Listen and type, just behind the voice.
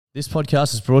This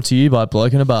podcast is brought to you by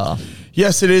Bloke in a Bar.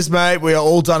 Yes, it is, mate. We are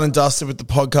all done and dusted with the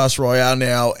podcast Royale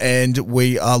now, and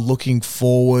we are looking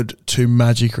forward to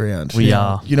Magic Round. We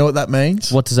are. You know what that means?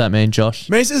 What does that mean, Josh?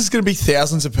 It means there's going to be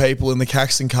thousands of people in the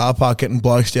Caxton car park getting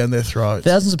blokes down their throats.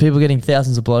 Thousands of people getting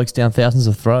thousands of blokes down thousands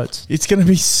of throats. It's going to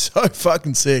be so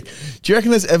fucking sick. Do you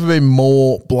reckon there's ever been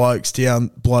more blokes down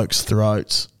blokes'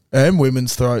 throats? And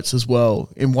women's throats as well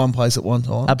in one place at one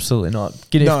time? Absolutely not.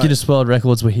 If Guinness World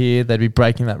Records were here, they'd be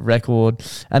breaking that record.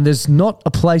 And there's not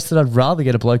a place that I'd rather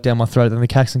get a bloke down my throat than the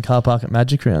Caxton car park at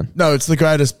Magic Round. No, it's the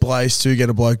greatest place to get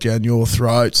a bloke down your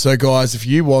throat. So, guys, if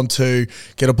you want to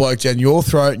get a bloke down your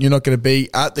throat and you're not going to be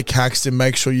at the Caxton,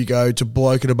 make sure you go to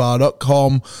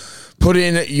blokeinabar.com, put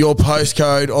in your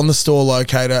postcode on the store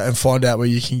locator and find out where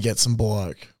you can get some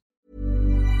bloke.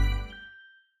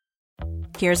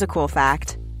 Here's a cool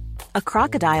fact. A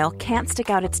crocodile can't stick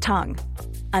out its tongue.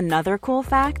 Another cool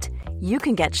fact, you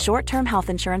can get short-term health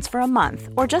insurance for a month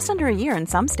or just under a year in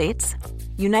some states.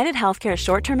 United Healthcare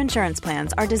short-term insurance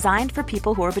plans are designed for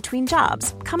people who are between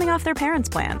jobs, coming off their parents'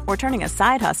 plan, or turning a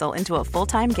side hustle into a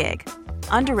full-time gig.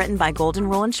 Underwritten by Golden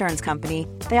Rule Insurance Company,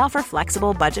 they offer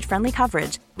flexible, budget-friendly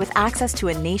coverage with access to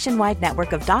a nationwide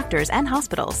network of doctors and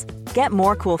hospitals. Get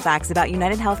more cool facts about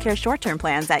United Healthcare short-term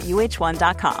plans at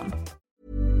uh1.com.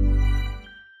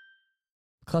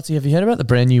 Clutzy, have you heard about the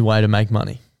brand new way to make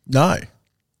money? No.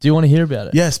 Do you want to hear about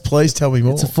it? Yes, please tell me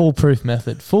more. It's a foolproof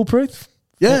method. Foolproof?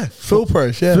 Yeah,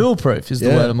 foolproof, yeah. Foolproof is the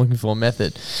word I'm looking for,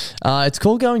 method. It's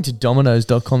called going to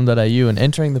dominoes.com.au and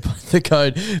entering the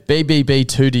code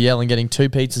BBB2DL and getting 2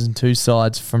 pizzas and 2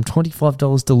 sides from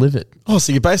 $25 delivered. Oh,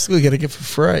 so you're basically getting it for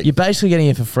free. You're basically getting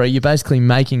it for free. You're basically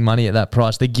making money at that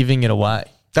price. They're giving it away.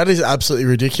 That is absolutely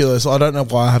ridiculous. I don't know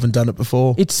why I haven't done it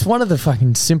before. It's one of the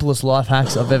fucking simplest life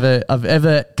hacks I've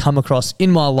ever come across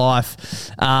in my life.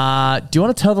 Do you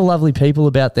want to tell the lovely people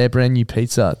about their brand new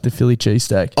pizza, the Philly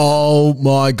cheesesteak? Oh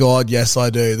my God, yes I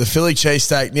do. The Philly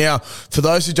cheesesteak. Now, for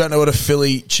those who don't know what a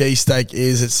Philly cheesesteak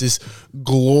is, it's this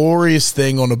glorious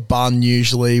thing on a bun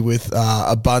usually with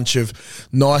a bunch of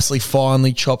nicely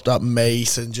finely chopped up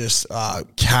meat and just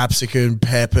capsicum,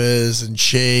 peppers and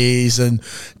cheese. And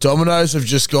Domino's have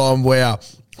just gone, wow,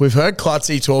 we've heard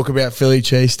Clutzy talk about Philly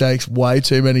cheesesteaks way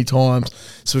too many times,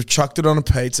 so we've chucked it on a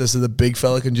pizza so the big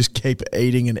fella can just keep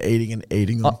eating and eating and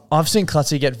eating them. I've seen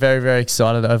Clutzy get very, very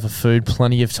excited over food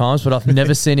plenty of times, but I've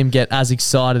never seen him get as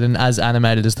excited and as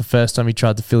animated as the first time he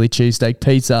tried the Philly cheesesteak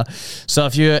pizza. So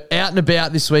if you're out and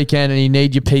about this weekend and you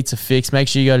need your pizza fix, make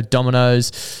sure you go to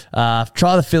Domino's,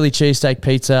 try the Philly cheesesteak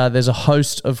pizza. There's a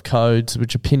host of codes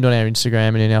which are pinned on our Instagram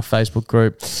and in our Facebook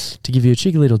group to give you a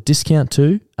cheeky little discount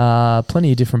too.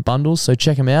 Plenty of different bundles, so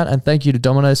check them out. And thank you to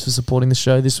Domino's for supporting the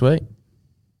show this week.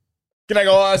 G'day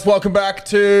guys, welcome back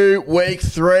to week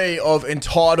 3 of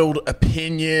Entitled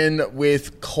Opinion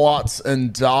with Klutz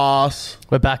and Das.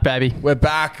 We're back, baby. We're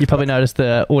back. You probably noticed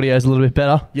the audio's a little bit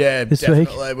better. Yeah, this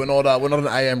definitely. week. We're not an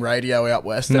AM radio out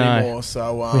west anymore.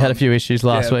 So we had a few issues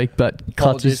last week, but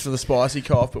apologies for the spicy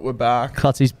cough, but we're back.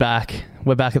 Clutzy's back.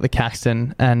 We're back at the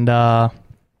Caxton, and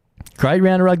great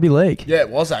round of rugby league. Yeah, it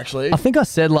was actually. I think I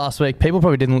said last week, people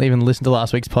probably didn't even listen to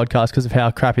last week's podcast because of how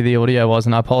crappy the audio was,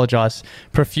 and I apologise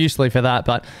profusely for that.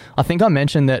 But I think I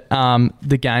mentioned that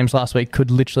the games last week could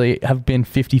literally have been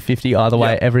 50-50 either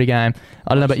way, every game.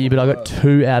 I don't know about you, but I got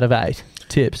 2 out of 8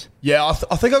 tips. Yeah,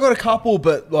 I think I got a couple,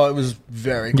 but it was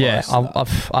very close. Yeah,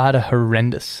 I had a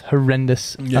horrendous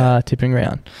tipping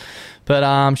round.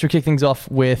 But should we kick things off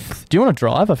with, do you want to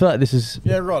drive? I feel like this is...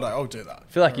 Yeah, righto, I'll do that.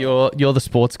 I feel like you're the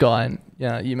sports guy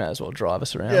and you may as well drive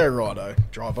us around. Yeah, righto,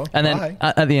 driver. And then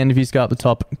at the end, if you just go up the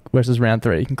top, versus round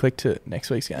 3, you can click to next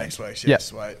week's game. Next week's, yes,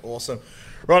 sweet, awesome.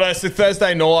 Righto, so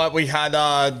Thursday night, we had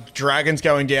Dragons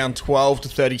going down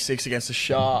 12-36 against the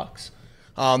Sharks.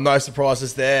 No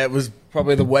surprises there. It was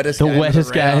probably the wettest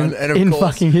game and in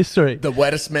fucking history. The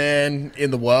wettest man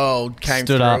in the world came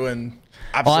through and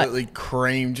absolutely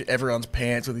creamed everyone's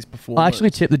pants with his performance. I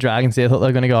actually tipped the Dragons there. I thought they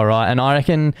were going to go all right. And I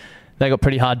reckon they got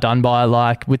pretty hard done by,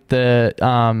 like with the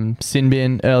sin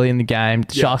bin early in the game.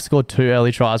 The Sharks scored 2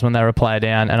 early tries when they were a player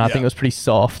down, and I think it was pretty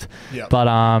soft. But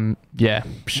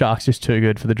Sharks just too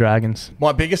good for the Dragons.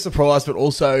 My biggest surprise, but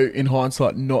also in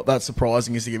hindsight not that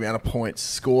surprising, is the amount of points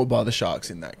scored by the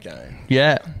Sharks in that game.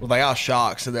 Yeah. Well, they are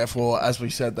Sharks, so therefore, as we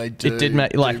said, they do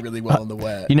really well in the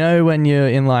wet. You know when you're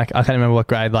in, like, I can't remember what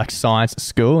grade, like science at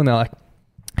school, and they're like,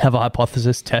 have a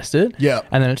hypothesis tested,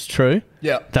 and then it's true.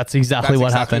 Yeah, that's exactly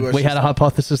what happened. We had a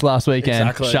hypothesis last weekend.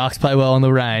 Exactly. Sharks play well in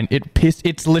the rain.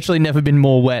 It's literally never been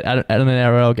more wet at an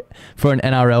NRL for an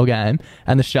NRL game,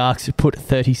 and the Sharks put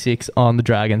 36 on the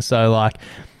Dragons. So like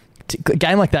A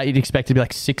game like that, you'd expect to be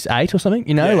like 6-8 or something,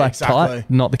 you know, Yeah, like exactly. tight.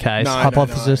 Not the case. No,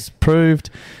 Hypothesis proved.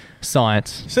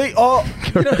 Science. See,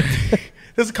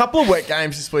 there's a couple of wet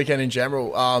games this weekend in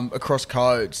general across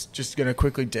codes. Just going to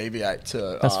quickly deviate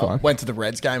to. That's fine. Went to the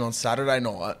Reds game on Saturday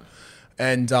night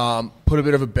and put a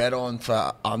bit of a bet on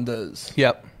for unders.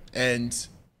 Yep. And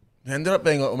it ended up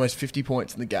being like almost 50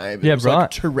 points in the game. Yeah, it was right.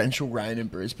 like torrential rain in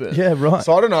Brisbane. Yeah, right.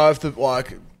 So I don't know if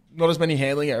not as many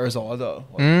handling errors either.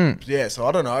 Yeah, so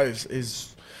I don't know.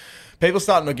 Is people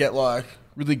starting to get like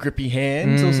really grippy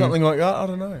hands or something like that? I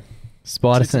don't know.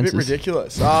 Spider It's a bit senses.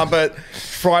 ridiculous. But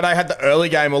Friday had the early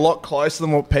game a lot closer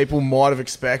than what people might have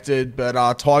expected. But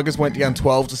Tigers went down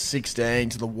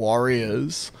 12-16 to the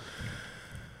Warriors.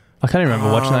 I can't even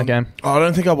remember watching that game. I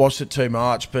don't think I watched it too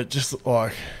much, but just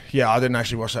like, I didn't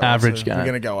actually watch that. Average so game. We're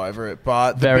going to go over it.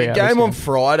 But the Very big average game on game.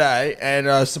 Friday and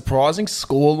a surprising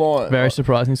scoreline. Very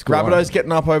surprising score. Rabbitohs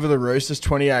getting up over the Roosters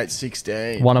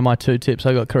 28-16. One of my 2 tips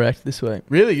I got correct this week.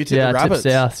 Really? You tipped Yeah, the I Rabbits?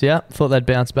 tipped South. Yeah, thought they'd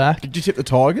bounce back. Did you tip the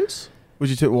Tigers? Or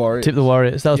did you tip Warriors? Tip the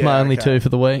Warriors. That was my Yeah, only okay. 2 for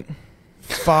the week.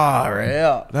 Far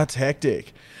out. That's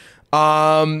hectic.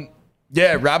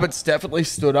 Rabbits definitely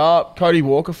stood up. Cody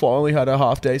Walker finally had a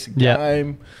half-decent Yep.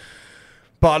 game.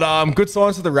 But good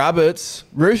signs for the Rabbits.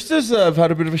 Roosters have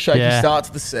had a bit of a shaky Yeah. start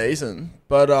to the season.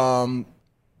 But,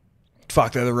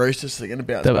 they're the Roosters. They're going to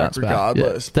bounce They'll back bounce back.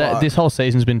 regardless. Yeah. But- This whole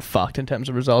season's been fucked in terms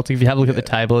of results. If you have a look at the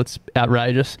table, it's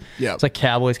outrageous. Yeah. It's like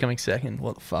Cowboys coming second.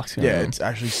 What the fuck's going on? it's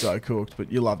actually so cooked, but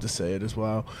you love to see it as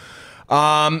well.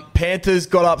 Panthers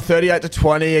got up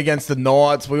 38-20 against the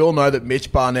Knights. We all know that Mitch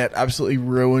Barnett absolutely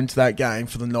ruined that game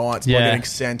for the Knights by getting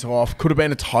sent off. Could have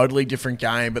been a totally different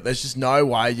game, but there's just no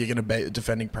way you're going to beat the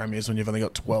defending premiers when you've only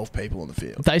got 12 people on the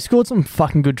field. They scored some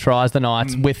fucking good tries the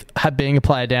Knights with being a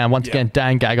player down. Once again,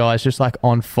 Dane Gagai is just like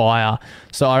on fire.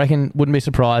 So I reckon wouldn't be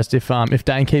surprised if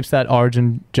Dane keeps that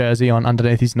Origin jersey on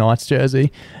underneath his Knights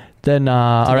jersey. Then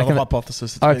I reckon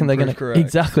hypothesis. I reckon they're going to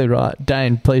exactly right.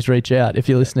 Dane, please reach out if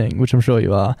you're listening, which I'm sure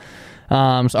you are.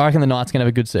 So I reckon the Knights going to have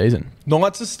a good season.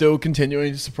 Knights are still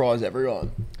continuing to surprise everyone.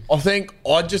 I think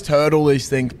I just heard all these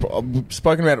things. I've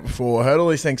spoken about it before. I heard all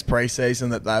these things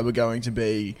pre-season that they were going to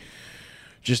be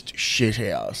just shit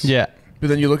house. Yeah. But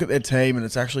then you look at their team and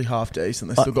it's actually half decent.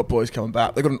 They still got boys coming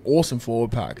back. They've got an awesome forward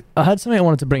pack. I had something I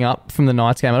wanted to bring up from the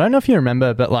Knights game. I don't know if you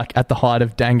remember, but like at the height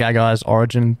of Dan Gagai's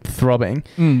Origin throbbing,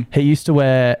 he used to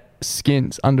wear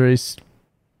skins under his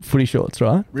footy shorts,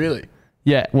 right? Really?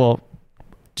 Yeah, well,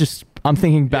 just I'm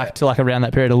thinking back to like around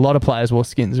that period. A lot of players wore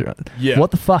skins. Right? Yeah. What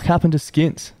the fuck happened to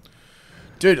skins?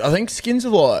 Dude, I think skins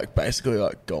are basically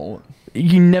gone.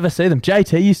 You never see them.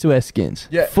 JT used to wear skins.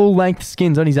 Yeah. Full length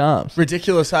skins on his arms.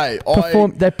 Ridiculous, hey?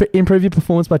 They improve your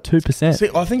performance by 2%. See,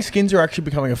 I think skins are actually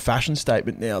becoming a fashion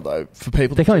statement now, though, for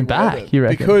people. They're coming to wear back, them. you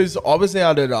reckon? Because I was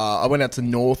out at, I went out to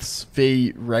Norths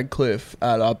v Redcliffe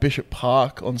at Bishop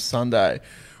Park on Sunday.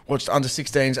 Watched under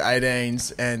 16s,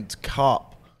 18s, and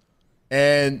Cup.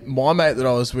 And my mate that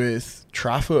I was with,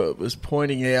 Trafford, was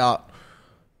pointing out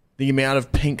the amount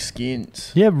of pink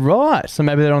skins. Yeah, right. So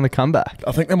maybe they're on the comeback.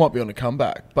 I think they might be on a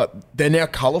comeback, but they're now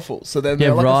colourful. So they're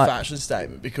like a fashion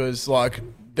statement because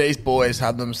these boys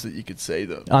had them so that you could see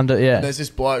them. And there's this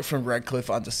bloke from Redcliffe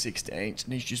under 16s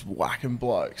and he's just whacking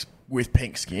blokes with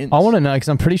pink skins. I want to know because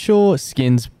I'm pretty sure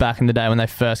skins back in the day when they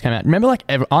first came out. Remember,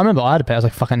 I remember I had a pair. I was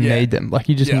like, fucking need them. Like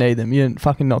you just need them. You're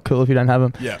fucking not cool if you don't have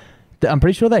them. Yeah. I'm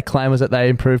pretty sure their claim was that they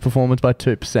improved performance by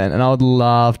 2%, and I would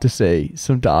love to see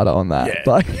some data on that. Yeah.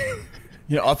 Like,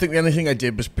 I think the only thing they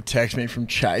did was protect me from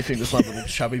chafing with my little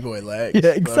chubby boy legs.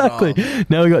 yeah, exactly.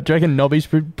 Now we got. Do you reckon Nobby's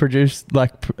produced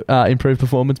improved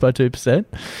performance by 2%?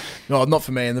 No, not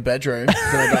for me in the bedroom,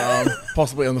 but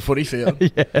possibly on the footy field.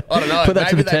 Yeah. I don't know. Put that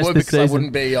to Maybe the they test would this because I season.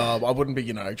 wouldn't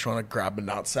be, trying to grab a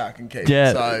nutsack and keep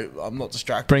Yeah. it. So I'm not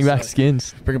distracted. Bring back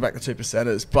skins. Bring back the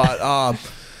 2%ers. But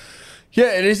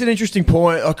yeah, it is an interesting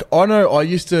point. Like, I know I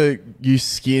used to use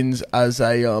skins as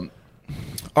a.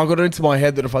 I got it into my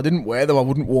head that if I didn't wear them, I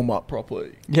wouldn't warm up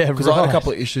properly. Yeah, because I had a right.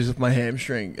 couple of issues with my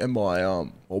hamstring and my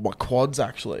my quads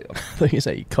actually. I thought you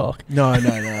say you cock. No.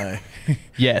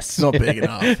 Yes. It's not big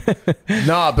enough.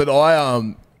 No, but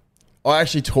I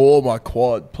actually tore my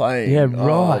quad playing. Yeah,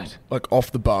 right. Like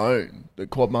off the bone, the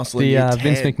quad muscle. The in year 10.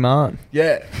 Vince McMahon.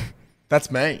 Yeah,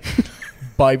 that's me,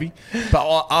 baby.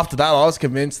 But after that, I was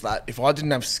convinced that if I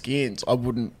didn't have skins, I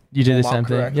wouldn't. You do the warm up same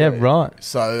thing. correctly. Yeah, right.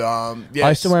 So yeah, I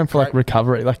used to wear them for like great.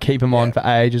 recovery, like keep them on for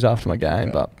ages after my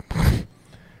game, but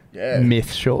Yeah.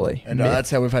 myth surely. And Myth. that's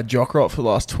how we've had Jock Rot for the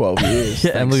last 12 years.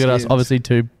 Yeah, and Thanks, look at us, Skins. obviously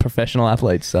 2 professional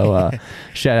athletes. So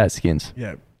shout out Skins.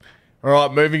 Yeah. All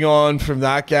right, moving on from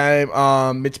that game.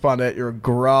 Mitch Barnett, you're a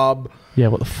grub. Yeah,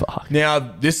 what the fuck? Now,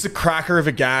 this is a cracker of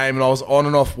a game, and I was on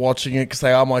and off watching it because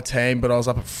they are my team, but I was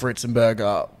up at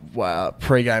Fritzenberger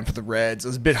pre-game for the Reds. It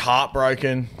was a bit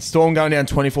heartbroken. Storm going down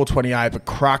 24-28, but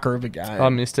cracker of a game. I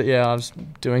missed it. Yeah, I was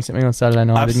doing something on Saturday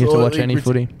night. I didn't get to watch any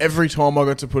footy. Every time I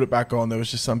got to put it back on, there was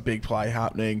just some big play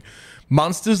happening.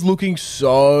 Munster's looking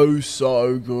so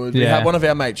good. We Yeah. had one of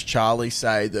our mates, Charlie,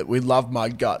 say that we love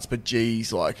mud guts, but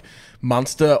geez, like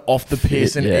Munster off the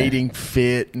piss and yeah. eating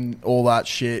fit and all that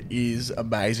shit is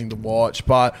amazing to watch.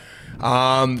 But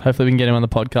Hopefully we can get him on the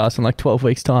podcast in like 12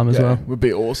 weeks' time as well. would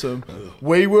be awesome.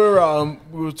 We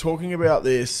were talking about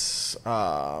this.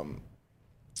 I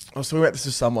was talking about this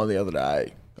with someone the other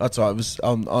day. That's right. I was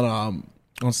on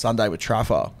Sunday with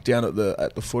Traffer down at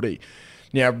the footy.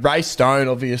 Now, Ray Stone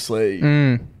obviously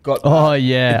got... Oh,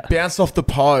 yeah. It bounced off the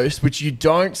post, which you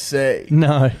don't see.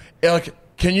 No. Like,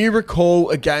 can you recall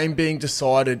a game being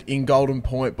decided in Golden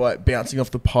Point by it bouncing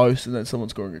off the post and then someone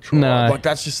scoring a try? No. Like,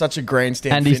 that's just such a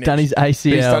grandstand And finish. he's done his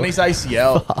ACL. He's done his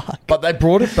ACL. But they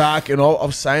brought it back, and I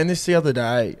was saying this the other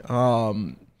day.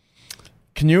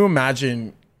 Can you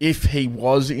imagine if he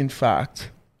was, in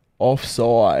fact,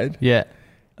 offside... Yeah.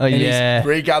 Oh, And yeah. he's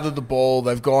regathered the ball.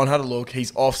 They've gone, had a look.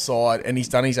 He's offside, and he's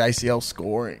done his ACL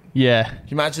scoring. Yeah. Can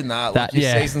you imagine that? That- Like your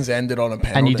yeah. season's ended on a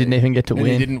penalty, And you didn't even get to and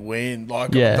win. He didn't win.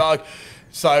 Like, Yeah.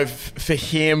 So for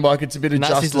him, like it's a bit of And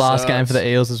that's justice. his last game for the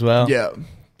Eels as well. Yeah.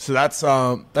 So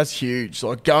that's huge.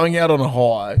 Like going out on a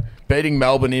high, beating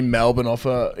Melbourne in Melbourne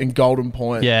in Golden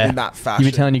Point Yeah. in that fashion.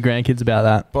 You'll be telling your grandkids about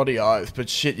that. Body oath, but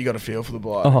shit, you got to feel for the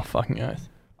bloke. Oh, fucking oath.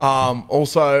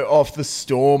 Also, off the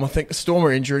Storm, I think the Storm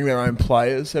are injuring their own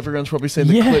players. Everyone's probably seen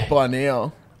the Yeah. clip by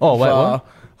now. Oh, wait, what?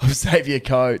 Of Xavier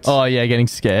Coates Oh, yeah, getting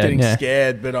scared. getting yeah.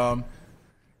 scared. But,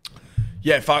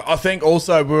 yeah, fuck. I think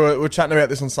also we were chatting about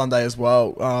this on Sunday as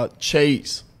well.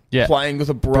 Cheese Yeah. playing with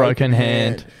a Broken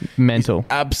hand. Mental.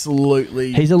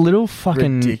 Absolutely. He's a little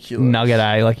fucking ridiculous. nugget,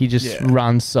 eh? Like, he just Yeah.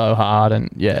 runs so hard and,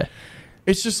 yeah.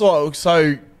 It's just like,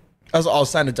 so, as I was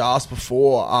saying to Das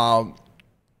before,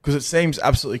 because it seems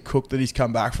absolutely cooked that he's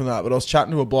come back from that. But I was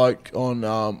chatting to a bloke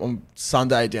on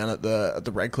Sunday down at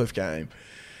the Redcliffe game,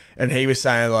 and he was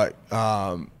saying like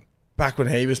back when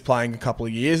he was playing a couple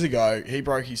of years ago, he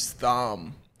broke his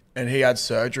thumb and he had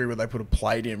surgery where they put a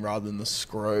plate in rather than the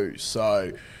screw.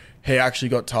 So he actually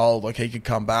got told like he could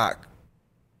come back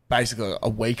basically a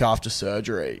week after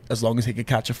surgery as long as he could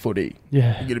catch a footy.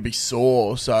 Yeah. You're going to be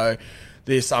sore. So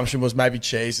the assumption was maybe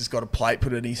Cheese has got a plate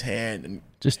put in his hand and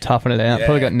Just toughing it out. Yeah.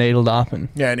 Probably got needled up. And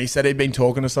yeah, and he said he'd been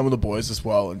talking to some of the boys as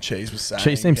well, and Cheese was saying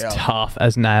she seems how- tough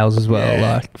as nails as well.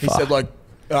 Yeah. Like, he fuck. said like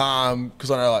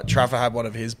because I know like Traffer had one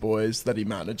of his boys that he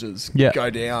manages Yeah. go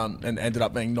down and ended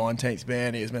up being 19th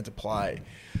man. He was meant to play,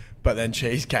 but then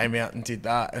Cheese came out and did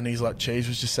that, and he's like Cheese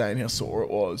was just saying how sore it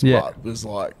was, Yeah. but was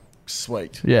like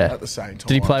sweet. Yeah. At the same time,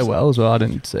 Did he play so- well as well? I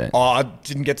didn't see it. Oh, I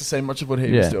didn't get to see much of what he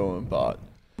Yeah. was doing, but.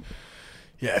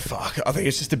 Yeah, fuck. I think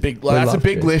it's just a big. We Like, that's a love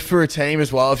big Cheese. lift for a team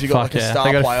as well. If you got Fuck like a yeah. star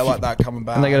They got a player few- like that coming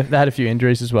back, And they had a few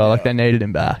injuries as well. Like, they needed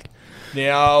him back.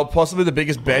 Now, possibly the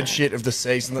biggest bed shit of the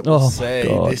season that we'll Oh, my see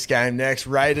God. this game next.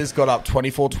 Raiders got up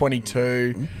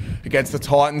 24-22 against the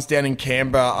Titans down in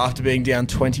Canberra after being down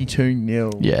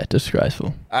 22-0. Yeah,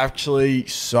 disgraceful. Actually,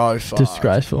 so far.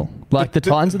 Disgraceful. Like, the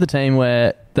Titans are the team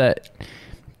where that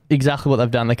exactly what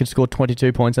they've done. They could score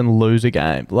 22 points and lose a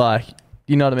game. Like,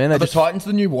 you know what I mean? They Are the just, Titans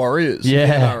the new Warriors? in the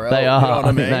yeah, NRL? they You are. know what I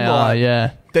think they are, Like,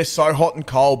 yeah. They're so hot and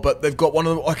cold, but they've got one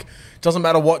of the, like, doesn't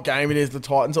matter what game it is, the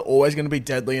Titans are always going to be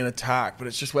deadly in attack, but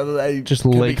it's just whether they Just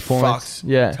can leak be points. fucked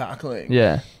Yeah. tackling.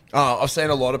 Yeah. I've seen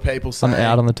a lot of people saying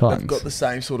out on the Titans. they've got the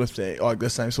same sort of thing, like the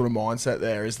same sort of mindset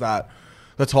there, is that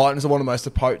the Titans are one of the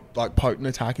most potent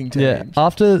attacking teams. Yeah.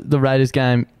 After the Raiders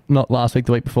game, not last week,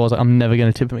 the week before, I was like, I'm never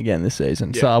going to tip them again this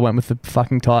season. So Yeah. I went with the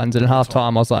fucking Titans. And at half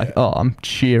time, I was like, oh, I'm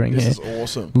cheering This here. is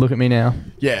awesome. Look at me now.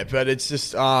 Yeah, but it's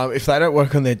just if they don't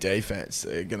work on their defense,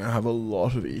 they're going to have a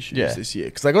lot of issues Yeah. this year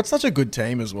because they got such a good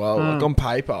team as well, like on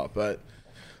paper, but.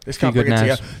 This can't Few bring it good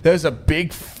together. There's a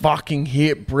big fucking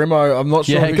hit. Brimo, I'm not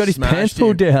sure Yeah, who he got his smashed pants him.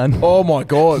 pulled down. Oh my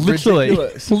God, Literally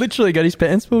ridiculous. got his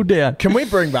pants pulled down. Can we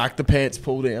bring back the pants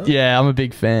pulled down? Yeah, I'm a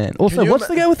big fan. Also, you what's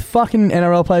the go with fucking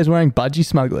NRL players wearing budgie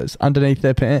smugglers underneath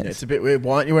their It's pants? a bit weird.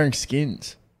 Why aren't you wearing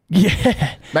skins?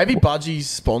 Yeah. Maybe Budgie's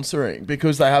sponsoring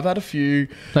because they have had a few.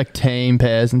 Like team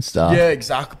pairs and stuff. Yeah,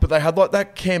 exactly. But they had like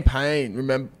that campaign.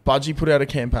 Remember, Budgie put out a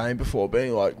campaign before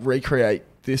being like recreate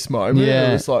this moment. Yeah.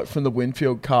 It was like from the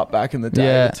Winfield Cup back in the day.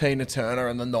 Yeah. With Tina Turner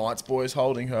and the Knights boys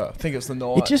holding her. I think it's the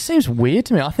Knights. It just seems weird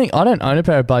to me. I don't own a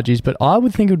pair of budgies, but I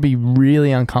would think it would be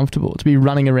really uncomfortable to be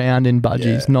running around in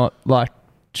budgies, Yeah. not like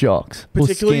jocks. or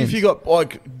Particularly if skins. you got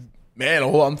like Man,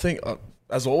 all I'm thinking,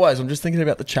 as always, I'm just thinking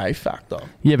about the chafe factor.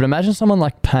 Yeah, but imagine someone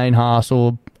like Payne Haas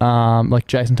or like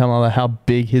Jason Tumuller, how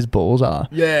big his balls are.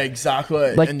 Yeah,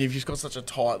 exactly. Like- and you've just got such a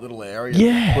tight little area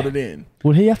Yeah. to put it in.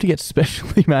 Would he have to get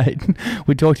specially made?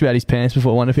 We talked about his pants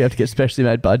before. I wonder if he have to get specially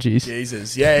made budgies.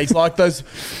 Jesus. Yeah, it's like those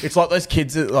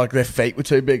kids that like their feet were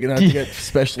too big and had to get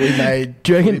specially made.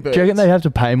 Do you footy reckon boots. they have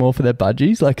to pay more for their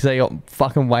budgies? Like, 'cause they got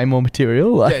fucking way more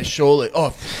material? Like, Yeah, surely.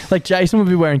 Oh, like Jason would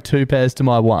be wearing 2 pairs to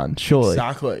my 1, surely.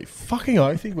 exactly. Fucking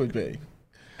oath he would be.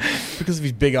 Because of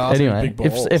his big ass and Anyway, his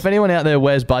big balls. if anyone out there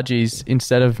wears budgies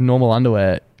instead of normal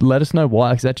underwear, let us know why,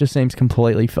 because that just seems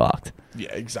completely fucked. Yeah,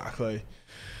 exactly.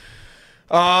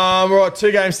 Right,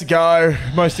 2 games to go.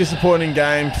 Most disappointing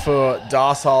game for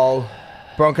Darsole.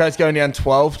 Broncos going down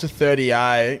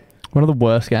 12-38. One of the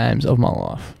worst games of my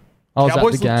life. I was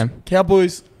at the game.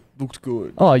 Cowboys looked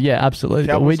good. Oh, yeah, absolutely.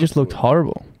 But we Cowboys just looked looked good.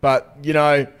 horrible. But,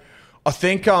 I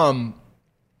think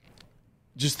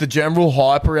just the general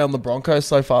hype around the Broncos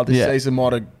so far this season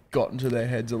might have gotten to their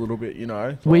heads a little bit,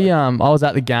 I was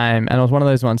at the game, and it was one of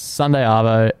those ones, Sunday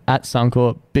Arvo at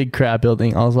Suncorp, big crowd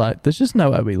building. I was like, there's just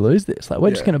no way we lose this. Like,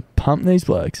 we're just going to pump these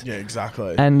blokes. Yeah,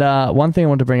 exactly. And one thing I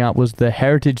wanted to bring up was the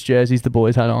heritage jerseys the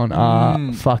boys had on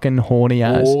are fucking horny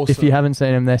as. Awesome. If you haven't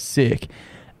seen them, they're sick.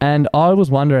 And I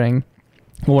was wondering,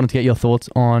 I wanted to get your thoughts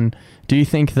on, do you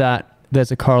think that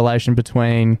there's a correlation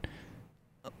between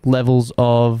levels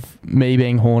of me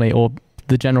being horny or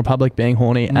the general public being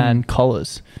horny and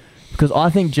collars? Because I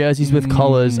think jerseys with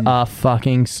collars are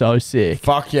fucking so sick.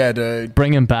 Fuck yeah, dude.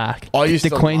 Bring them back. I used the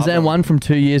to love Queensland them. one from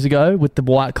 2 years ago with the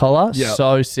white collar, Yeah.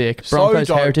 so sick. So Broncos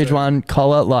dope, heritage dude. one,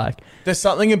 collar, like, There's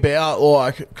something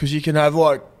about, because you can have,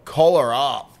 collar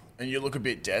up and you look a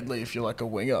bit deadly if you're, a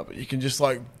winger. But you can just,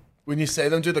 when you see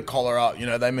them do the collar up,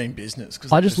 they mean business.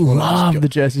 Cause I they just wanna love go- the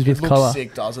jerseys with it looks collar.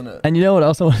 sick, doesn't it? And you know what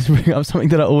else I wanted to bring up? Something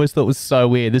that I always thought was so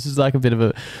weird. This is like a bit of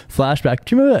a flashback.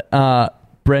 Do you remember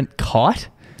Brent Kite?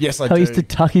 Yes, I How do. he used to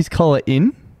tuck his collar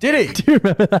in? Did he? Do you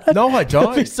remember that? No, I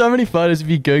don't. There's so many photos if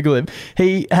you Google him.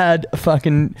 He had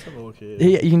fucking...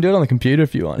 you can do it on the computer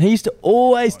if you want. He used to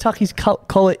always tuck his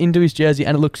collar into his jersey,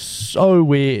 and it looks so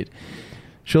weird.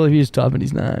 Surely if you just type in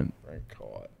his name. Frank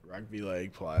Kite, rugby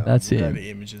league player. That's We'll go him. to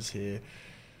images here.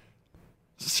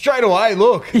 Straight away,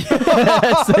 look. See?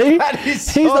 That is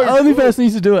He's so the only good. person who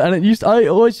used to do it, and I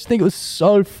always just think it was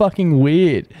so fucking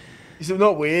weird. Is it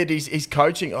not weird? He's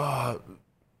coaching. Oh,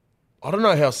 I don't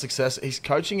know how successful. He's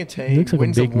coaching a team. He looks like a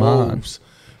Windsor big man. Wolves.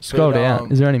 Scroll But,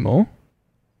 down. Is there any more?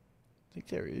 I think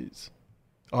there is.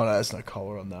 Oh no, there's no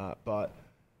collar on that. But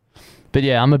But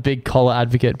yeah, I'm a big collar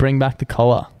advocate. Bring back the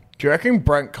collar. do you reckon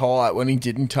Brent Kite, when he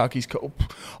didn't tuck his collar,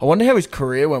 I wonder how his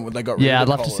career went when they got rid Yeah, of I'd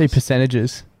the love to see collars.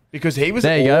 percentages. Because he was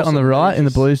There you go, on awesome. the right in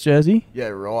the Blues jersey. Yeah,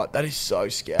 right. That is so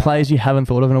scary. Players you haven't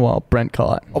thought of in a while. Brent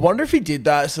Kite. I wonder if he did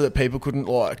that so that people couldn't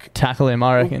Tackle him,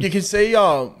 I reckon. You can see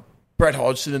Brett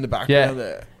Hodgson in the background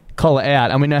there. Collar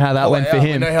out, and we know how that went for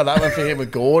We him. know how that went for him with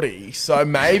Gordy. So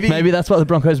maybe Maybe that's why the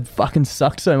Broncos fucking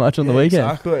sucked so much on the weekend.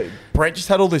 Exactly. Brett just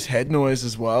had all this head noise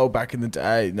as well back in the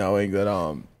day, knowing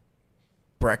that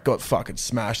Brett got fucking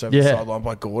smashed over the Yeah. sideline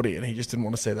by Gordy, and he just didn't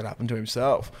want to see that happen to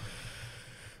himself.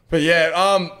 But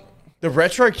yeah, the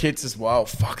retro kits as well.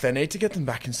 Fuck, they need to get them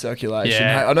back in circulation.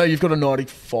 Yeah. Hey, I know you've got a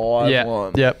 95 Yeah,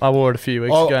 one. yep. I wore it a few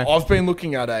weeks ago. I've been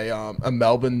looking at a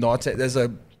Melbourne 19. There's a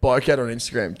bloke out on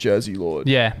Instagram, Jersey Lord.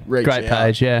 Yeah, reached great out.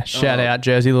 page. Yeah, shout out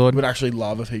Jersey Lord. Would actually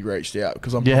love if he reached out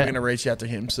because I'm Yeah. probably going to reach out to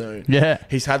him soon. Yeah.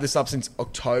 He's had this up since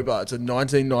October. It's a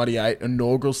 1998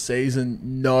 inaugural season,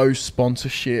 no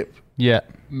sponsorship Yeah,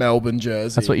 Melbourne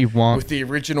jersey. That's what you want. With the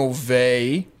original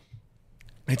V.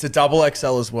 It's a double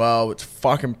XL as well. It's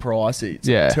fucking pricey. It's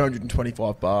Yeah.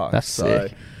 $225. That's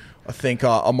sick. I think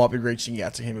I might be reaching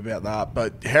out to him about that.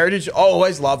 But Heritage, I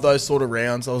always love those sort of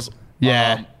rounds. I was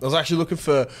actually looking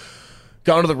for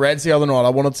going to the Reds the other night. I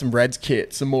wanted some Reds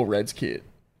kit, some more Reds kit,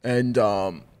 and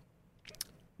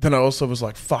then I also was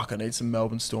like, "Fuck, I need some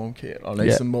Melbourne Storm kit. I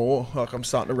need some more. Like, I'm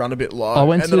starting to run a bit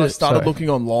low." And then I started looking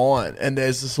online, and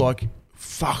there's this like,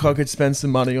 "Fuck, I could spend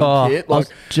some money on kit." I Like was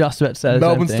just about to say the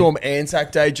Melbourne same thing. Storm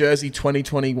Anzac Day jersey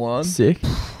 2021. Sick.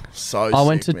 So I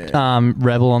went sick, to man.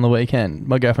 Rebel on the weekend.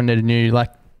 My girlfriend needed new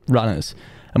runners,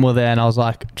 and we were there. And I was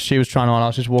like, she was trying on. I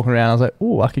was just walking around. I was like,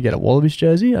 oh, I could get a Wallabies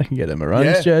jersey. I can get a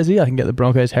Maroons jersey. I can get the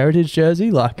Broncos Heritage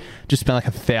jersey. Like, just spend like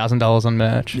 $1,000 on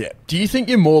merch. Yeah. Do you think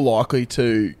you're more likely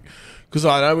to? Because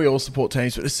I know we all support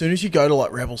teams, but as soon as you go to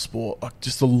like Rebel Sport, like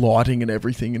just the lighting and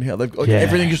everything and how they've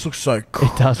everything just looks so cool.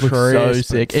 It does look so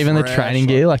sick. Even the training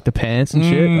gear, like the pants and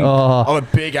shit. Oh, I'm a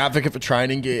big advocate for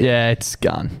training gear. yeah, it's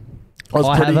gun. I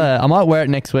I might wear it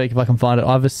next week if I can find it.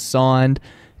 I have a signed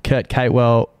Kurt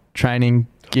Catewell training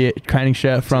training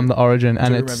shirt from the Origin,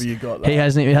 and remember you got that. it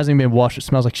hasn't even been washed. It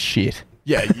smells like shit.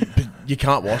 Yeah, but you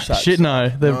can't wash that. Shit, no.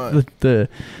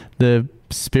 The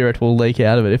spirit will leak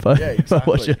out of it if I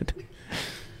watch it.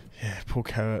 Yeah, poor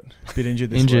Carrot. Bit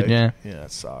injured this week. Yeah. Yeah,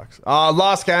 that sucks.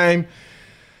 Last game,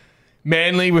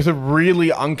 Manly with a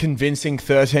really unconvincing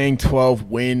 13-12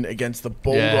 win against the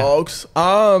Bulldogs.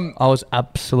 I was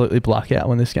absolutely blackout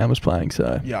when this game was playing,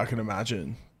 so... Yeah, I can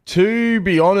imagine. To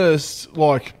be honest,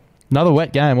 like... Another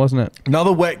wet game, wasn't it?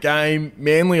 Another wet game.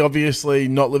 Manly obviously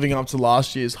not living up to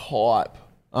last year's hype.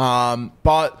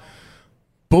 But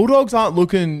Bulldogs aren't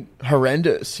looking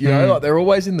horrendous. You know, like they're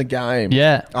always in the game.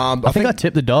 Yeah. I think I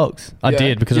tipped the Dogs. I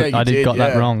did because I got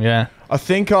that wrong. Yeah. I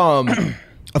think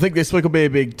this week will be a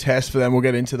big test for them. We'll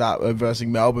get into that versus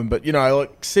Melbourne. But, you know,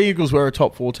 like Sea Eagles were a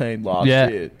top 14 last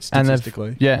year,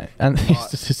 statistically.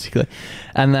 Statistically.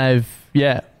 And they've,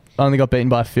 only got beaten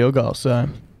by a field goal. So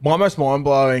my most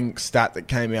mind-blowing stat that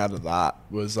came out of that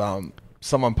was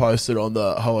someone posted on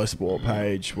the Hello Sport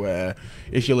page where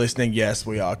if you're listening, yes,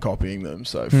 we are copying them.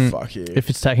 So fuck you. If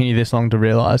it's taking you this long to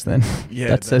realise, then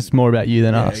that says more about you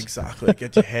than us. Exactly.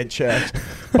 Get your head checked.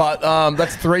 But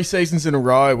that's 3 seasons in a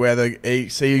row where the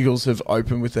Sea Eagles have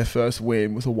opened with their first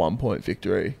win with a 1-point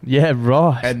victory. Yeah,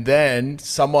 right. And then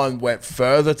someone went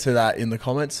further to that in the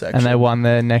comments section. And they won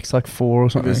their next 4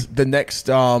 or something. It was the next...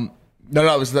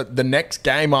 it was the next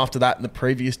game after that in the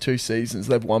previous 2 seasons.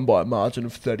 They've won by a margin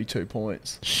of 32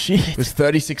 points. Shit. It was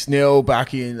 36-0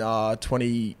 back in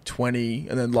 2020.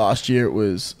 And then last year it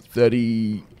was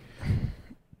 30...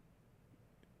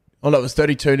 Oh, no, it was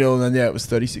 32-0. And then, it was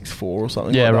 36-4 or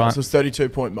something. Yeah, like right. That. So it was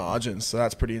 32-point margins. So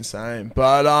that's pretty insane.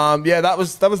 But, that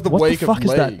was the week of league. What the fuck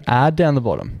is that ad down the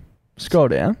bottom? Scroll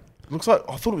down. Looks like...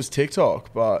 I thought it was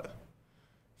TikTok, but...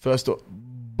 First...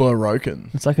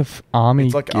 Broken. It's like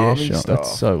army army shot. stuff.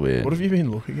 That's so weird. What have you been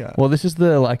looking at? Well, this is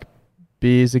the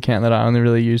beers account that I only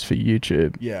really use for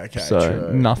YouTube. Yeah, okay, so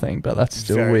true. Nothing, but that's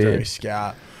still very, weird. Very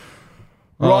scout.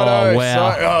 Righto.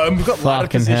 Wow. So, and we've got ladder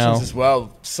Fucking positions hell. as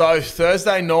well. So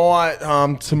Thursday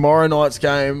night, tomorrow night's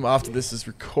game after this is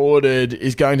recorded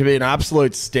is going to be an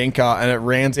absolute stinker, and it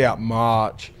rounds out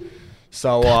March.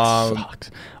 So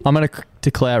Sucks. I'm going to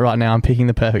declare right now I'm picking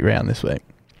the perfect round this week.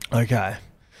 Okay.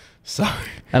 So,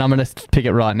 and I'm going to pick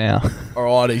it right now.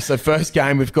 Alrighty. So first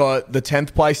game, we've got the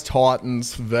 10th place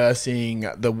Titans versus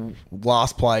the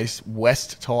last place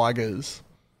West Tigers.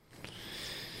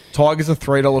 Tigers are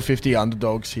 $3.50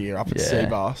 underdogs here up at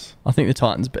Seabass. I think the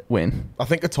Titans win. I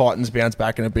think the Titans bounce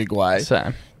back in a big way.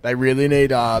 Same. They really need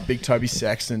big Toby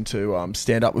Sexton to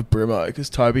stand up with Brimo because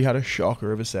Toby had a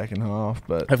shocker of a second half.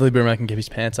 But hopefully Brimo can give his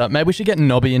pants up. Maybe we should get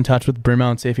Nobby in touch with Brimo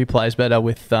and see if he plays better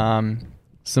with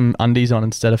some undies on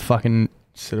instead of fucking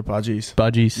budgies.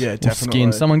 Budgies. Yeah, definitely.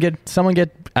 Skins. Someone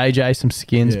get AJ some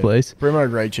skins, please.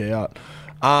 Brimo reach out.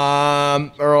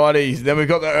 Alrighty. Then we've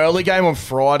got the early game on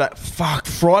Friday. Fuck,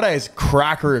 Friday is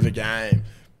cracker of a game.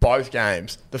 Both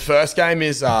games. The first game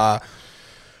is home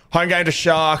game to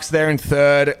Sharks. They're in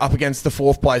third up against the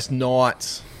 4th place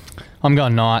Knights. I'm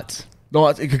going Knights.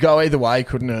 Knights. It could go either way,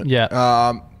 couldn't it?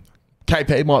 Yeah.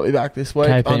 KP might be back this week.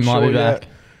 KP might be back.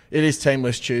 It is Team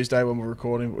List Tuesday when we're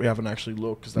recording, but we haven't actually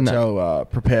looked because that's how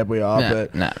prepared we are.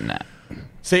 Nah.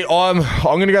 See, I'm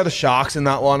going to go the Sharks in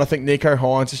that one. I think Nico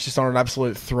Hines is just on an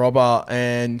absolute throbber,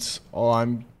 and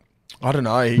I don't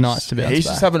know. He's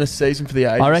just having a season for the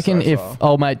ages. I reckon if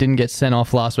old mate didn't get sent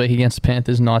off last week against the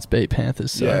Panthers, Knights beat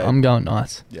Panthers. So I'm going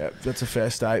Knights. Yeah, that's a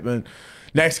fair statement.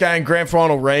 Next game, grand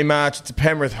final rematch. It's a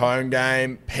Penrith home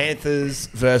game. Panthers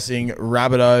versus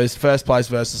Rabbitohs. First place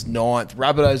versus 9th.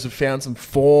 Rabbitohs have found some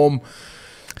form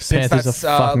since Panthers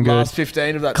are fucking good. last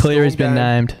 15 of that Cleary's Storm been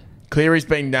game. named. Cleary's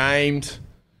been named.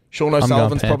 Sean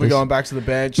O'Sullivan's probably going back to the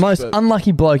bench. Most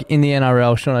unlucky bloke in the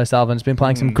NRL, Sean O'Sullivan's been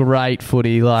playing some great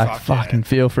footy. Fucking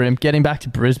feel for him. Getting back to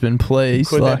Brisbane, please.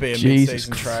 Could there be a Jesus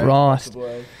trade, Christ.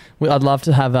 possibly? I'd love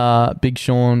to have Big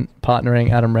Sean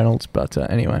partnering Adam Reynolds, but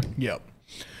anyway. Yep.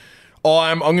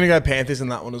 I'm going to go Panthers in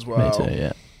that one as well. Me too,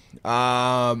 yeah.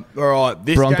 All right.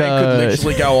 This Broncos. game could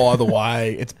literally go either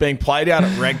way. It's being played out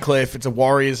at Redcliffe. It's a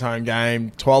Warriors home game.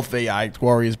 12v8,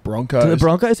 Warriors Broncos. The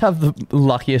Broncos have the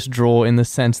luckiest draw in the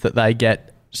sense that they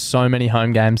get so many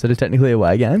home games that are technically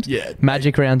away games. Yeah.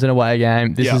 Magic round's an away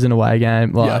game. This is an away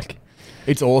game.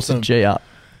 It's awesome. G up.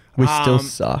 We still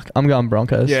suck. I'm going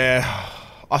Broncos. Yeah.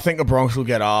 I think the Broncos will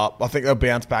get up. I think they'll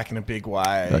bounce back in a big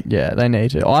way. But yeah, they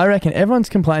need to. I reckon everyone's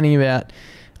complaining about...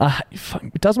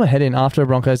 it does my head in after a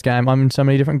Broncos game. I'm in so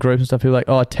many different groups and stuff. People are like,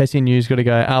 oh, Tessie New's got to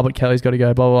go. Albert Kelly's got to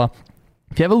go, blah, blah, blah.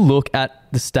 If you have a look at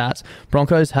the stats,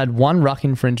 Broncos had 1 ruck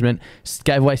infringement,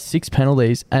 gave away 6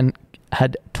 penalties, and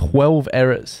had 12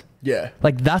 errors Yeah.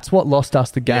 Like, that's what lost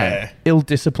us the game. Yeah. Ill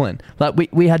discipline. Like,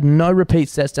 we had no repeat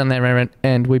sets down there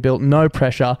and we built no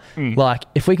pressure. Like,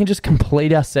 if we can just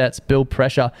complete our sets, build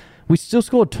pressure, we still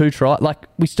scored 2 tries. Like,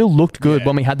 we still looked good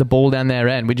when we had the ball down their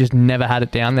end. We just never had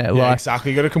it down there. Yeah, like,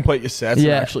 exactly. You got to complete your sets. And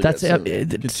actually that's get our, some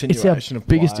it's our continuation of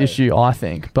biggest play. issue, I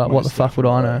think. But what the fuck would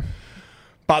I know?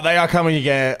 But they are coming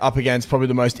up against probably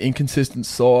the most inconsistent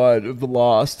side of the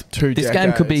last 2 This decades.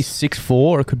 game could be 6-4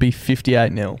 or it could be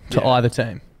 58-0 to either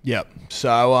team. Yep.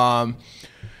 So,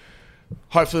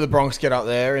 hopefully the Bronx get up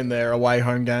there in their away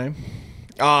home game.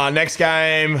 Next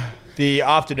game, the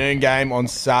afternoon game on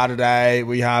Saturday,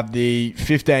 we have the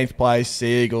 15th place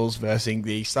Seagulls versus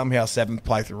the somehow 7th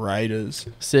place Raiders.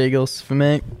 Seagulls for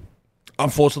me.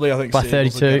 Unfortunately, I think By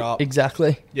Seagulls will 32. get up.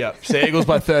 Exactly. Yeah, Seagulls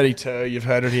by 32. You've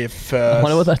heard it here first. I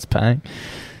wonder what that's paying.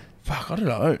 Fuck, I don't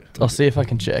know. I'll see if I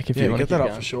can check if Yeah, you want get to that keep up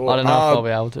going. for sure. I don't know if I'll be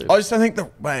able to. I just don't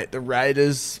think the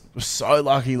Raiders were so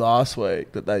lucky last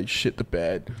week that they shit the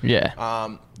bed. Yeah.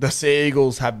 The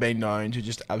Seagulls have been known to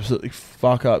just absolutely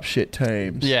fuck up shit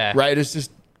teams. Yeah. Raiders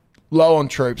just low on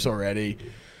troops already.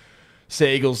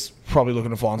 Seagulls probably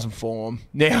looking to find some form.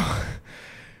 Now,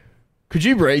 could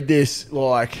you read this?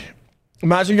 Like,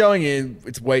 imagine going in,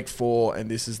 it's week 4, and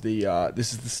this is the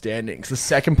standings. The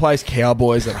 2nd place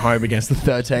Cowboys at home against the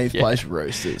 13th place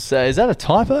Roosters. So is that a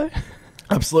typo?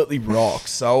 Absolutely rocks.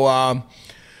 So,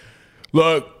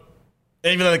 look,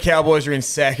 even though the Cowboys are in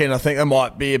 2nd, I think they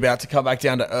might be about to come back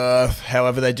down to earth.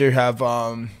 However, they do have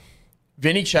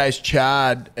Vinny Chase,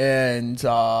 Chad, and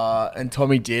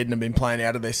Tommy Dearden have been playing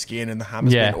out of their skin, and the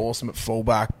Hammer's been awesome at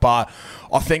fullback. But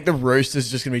I think the Roosters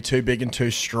are just going to be too big and too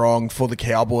strong for the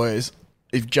Cowboys.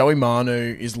 If Joey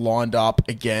Manu is lined up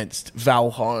against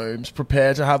Val Holmes,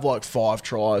 prepare to have like 5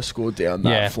 tries scored down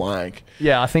that flank.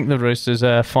 Yeah, I think the Roosters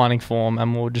are finding form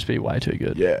and will just be way too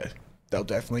good. Yeah, they'll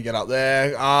definitely get up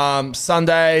there.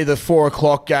 Sunday, the 4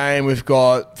 o'clock game, we've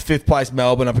got 5th place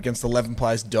Melbourne up against 11th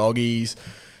place Doggies.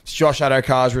 It's Josh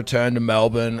Addo-Carr's return to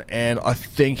Melbourne, and I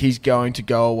think he's going to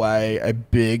go away a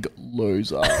big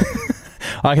loser.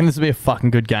 I reckon this will be a fucking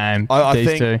good game. I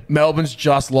think two. Melbourne's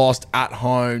just lost at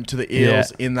home to the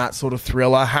Eels in that sort of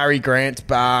thriller. Harry Grant's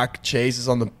back. Cheese is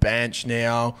on the bench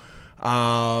now.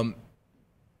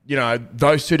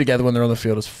 Those two together when they're on the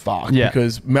field is fucked. Yeah.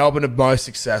 Because Melbourne are most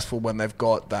successful when they've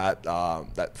got that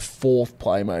 4th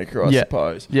playmaker, I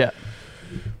suppose. Yeah.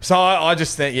 So I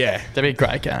just think, That'd be a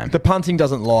great game. the punting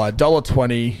doesn't lie.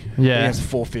 $1.20 Yeah. against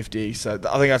 $4.50. So I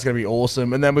think that's going to be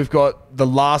awesome. And then we've got the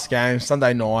last game,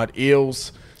 Sunday night,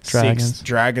 Eels, Dragons. 6,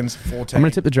 Dragons, 14. I'm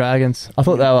going to tip the Dragons. I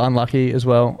thought they were unlucky as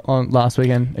well on last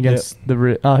weekend against the...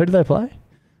 who did they play?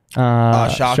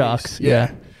 Sharks.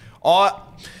 Yeah.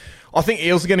 I think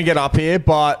Eels are going to get up here,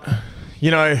 but,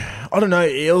 I don't know.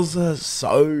 Eels are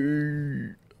so...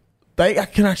 They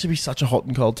can actually be such a hot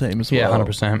and cold team as well. Yeah,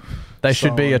 100%. They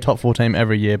should be a top 4 team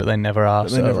every year, but they never are.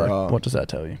 They never are. What does that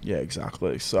tell you? Yeah,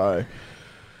 exactly. So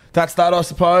that's that, I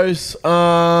suppose.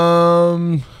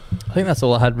 I think that's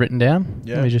all I had written down.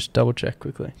 Yeah. Let me just double check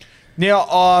quickly.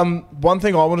 Now, one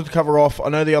thing I wanted to cover off, I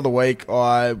know the other week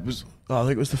I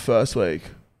think it was the first week.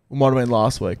 It might have been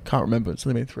last week. Can't remember. It's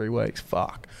only been 3 weeks.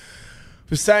 Fuck. I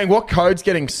was saying what code's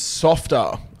getting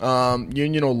softer,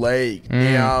 Union or League.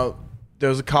 Now, there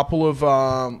was a couple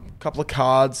of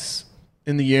cards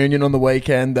in the Union on the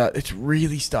weekend that it's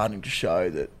really starting to show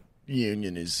that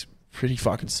Union is pretty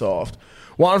fucking soft.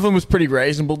 One of them was pretty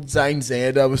reasonable. Zane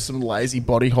Zander with some lazy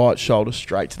body height, shoulder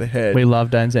straight to the head. We love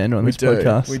Dan Zander on this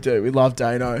podcast. We do. We love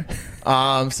Dano.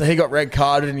 So he got red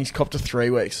carded and he's copped a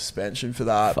 3-week suspension for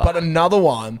that. Fuck. But another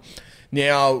one.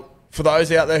 Now, for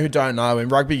those out there who don't know, in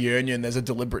rugby union, there's a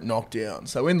deliberate knockdown.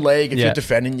 So in league, if you're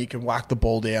defending, you can whack the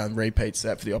ball down, repeat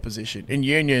set for the opposition. In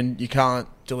union, you can't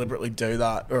deliberately do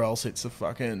that or else it's a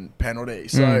fucking penalty.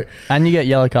 So And you get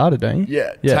yellow carded, don't you?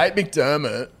 yeah. Tate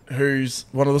McDermott, who's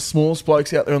one of the smallest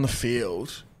blokes out there on the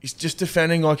field, he's just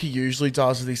defending like he usually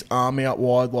does with his arm out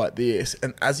wide like this.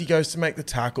 And as he goes to make the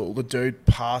tackle, the dude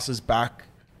passes back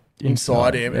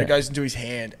inside him and it goes into his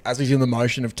hand as he's in the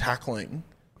motion of tackling.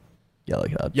 Yellow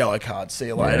card. Yellow card. See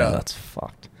you later. Yeah, that's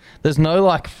fucked. There's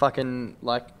no fucking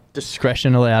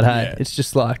discretion allowed, hey? Yeah. It's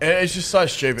just like... It's just so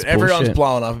stupid. It's Everyone's bullshit.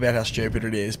 blowing up about how stupid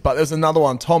it is. But there's another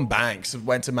one. Tom Banks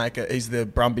went to make he's the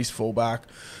Brumbies fullback.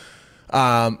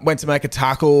 Went to make a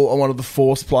tackle on one of the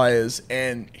Force players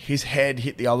and his head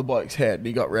hit the other bloke's head and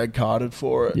he got red carded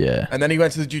for it. Yeah. And then he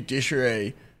went to the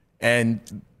judiciary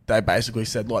and they basically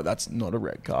said, that's not a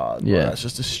red card. Yeah. That's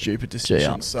just a stupid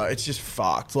decision. Yeah. So it's just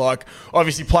fucked.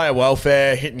 Obviously player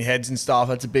welfare, hitting heads and stuff,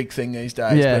 that's a big thing these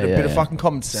days. Yeah, but a yeah, bit of yeah. fucking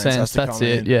common sense has to That's come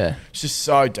it, in. yeah. It's just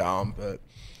so dumb. But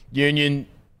Union,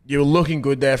 you were looking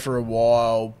good there for a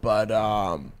while, but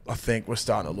I think we're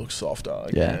starting to look softer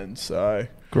again. So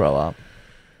Grow up.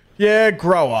 yeah,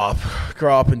 grow up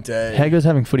indeed. Hego's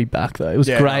having footy back though. It was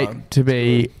great to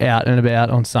be out and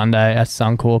about on Sunday at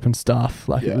Suncorp and stuff.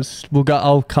 Like it was.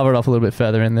 I'll cover it off a little bit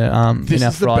further in the This in our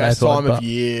is the Friday best pod, time of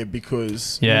year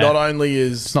because Yeah. not only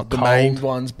is not the cold. main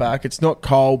ones back, it's not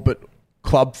cold, but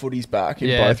club footy's back in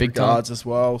both big time. regards as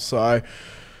well. So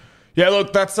yeah,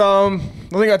 look, that's I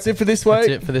think that's it for this week. That's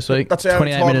it for this week. That's our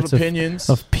 28 entitled minutes opinions.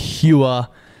 of pure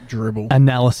dribble.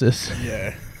 analysis.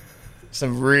 Yeah.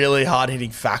 Some really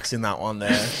hard-hitting facts in that one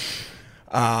there.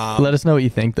 Let us know what you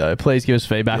think, though. Please give us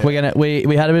feedback. Yeah.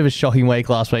 We had a bit of a shocking week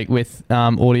last week with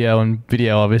audio and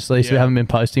video, obviously. So we haven't been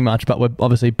posting much, but we're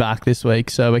obviously back this week.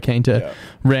 So we're keen to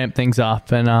ramp things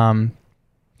up, and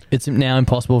it's now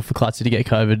impossible for Clutzy to get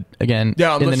COVID again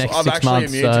in the next 6 months. I'm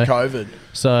actually immune to COVID.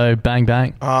 So bang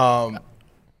bang.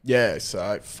 Yeah.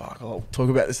 So fuck. I'll talk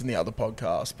about this in the other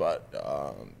podcast, but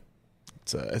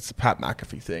it's a Pat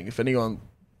McAfee thing. If anyone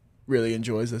really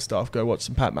enjoys this stuff, go watch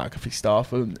some Pat McAfee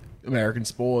stuff and American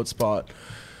sports, but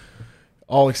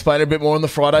I'll explain a bit more on the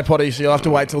Friday potty, so you'll have to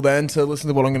wait till then to listen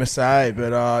to what I'm going to say.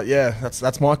 But yeah,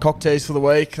 that's my cocktails for the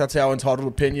week. That's our entitled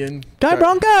opinion. Go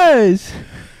Broncos!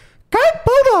 Go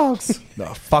Bulldogs!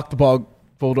 No, fuck the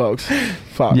Bulldogs.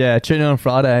 Fuck. Yeah, tune in on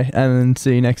Friday and then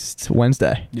see you next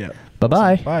Wednesday. Yeah.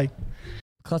 Bye-bye. Bye.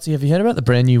 Clutzy, have you heard about the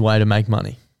brand new way to make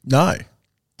money? No.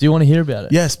 Do you want to hear about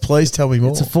it? Yes, please tell me more.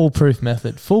 It's a foolproof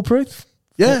method. Foolproof?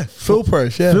 Yeah,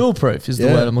 foolproof, yeah. Foolproof is the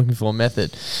word I'm looking for,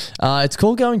 method. It's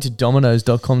called going to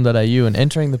dominoes.com.au and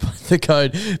entering the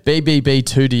code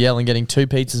BBB2DL and getting 2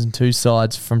 pizzas and 2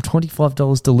 sides from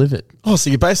 $25 delivered. Oh, so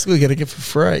you're basically getting it for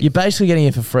free. You're basically getting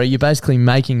it for free. You're basically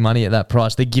making money at that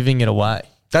price. They're giving it away.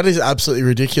 That is absolutely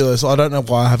ridiculous. I don't know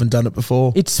why I haven't done it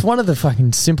before. It's one of the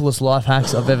fucking simplest life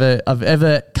hacks I've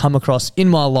ever come across in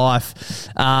my life.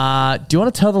 Do you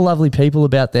want to tell the lovely people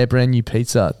about their brand new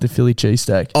pizza, the Philly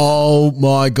cheesesteak? Oh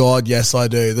my God, yes I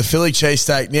do. The Philly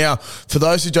cheesesteak. Now, for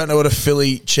those who don't know what a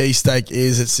Philly cheesesteak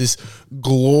is, it's this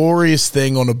glorious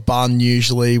thing on a bun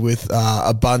usually with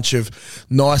a bunch of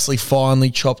nicely finely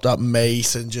chopped up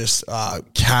meat and just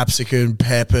capsicum,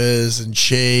 peppers and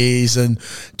cheese. And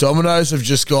Domino's have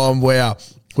just gone, wow,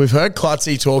 we've heard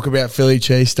Clutzy talk about Philly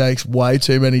cheesesteaks way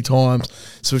too many times,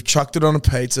 so we've chucked it on a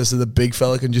pizza so the big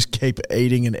fella can just keep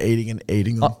eating and eating and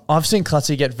eating them. I've seen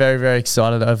Clutzy get very, very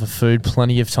excited over food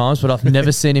plenty of times, but I've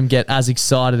never seen him get as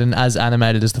excited and as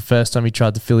animated as the first time he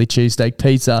tried the Philly cheesesteak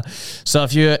pizza. So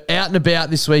if you're out and about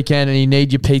this weekend and you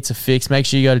need your pizza fix, make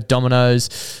sure you go to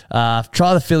Domino's.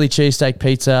 Try the Philly cheesesteak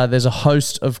pizza. There's a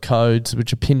host of codes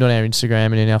which are pinned on our Instagram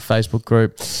and in our Facebook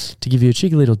group to give you a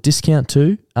cheeky little discount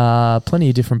too. Plenty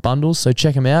of different bundles, so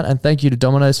check them out. And thank you to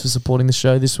Domino's for supporting the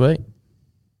show this week.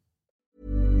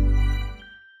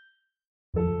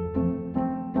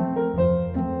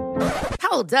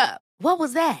 Hold up. What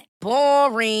was that?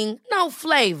 Boring. No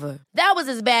flavor. That was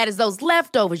as bad as those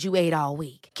leftovers you ate all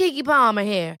week. Keke Palmer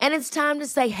here, and it's time to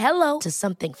say hello to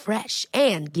something fresh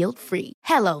and guilt-free.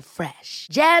 Hello Fresh.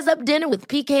 Jazz up dinner with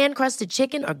pecan-crusted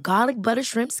chicken or garlic butter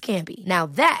shrimp scampi. Now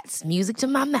that's music to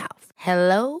my mouth.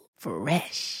 Hello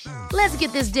Fresh. Let's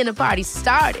get this dinner party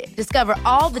started. Discover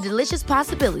all the delicious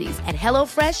possibilities at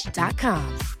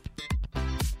HelloFresh.com.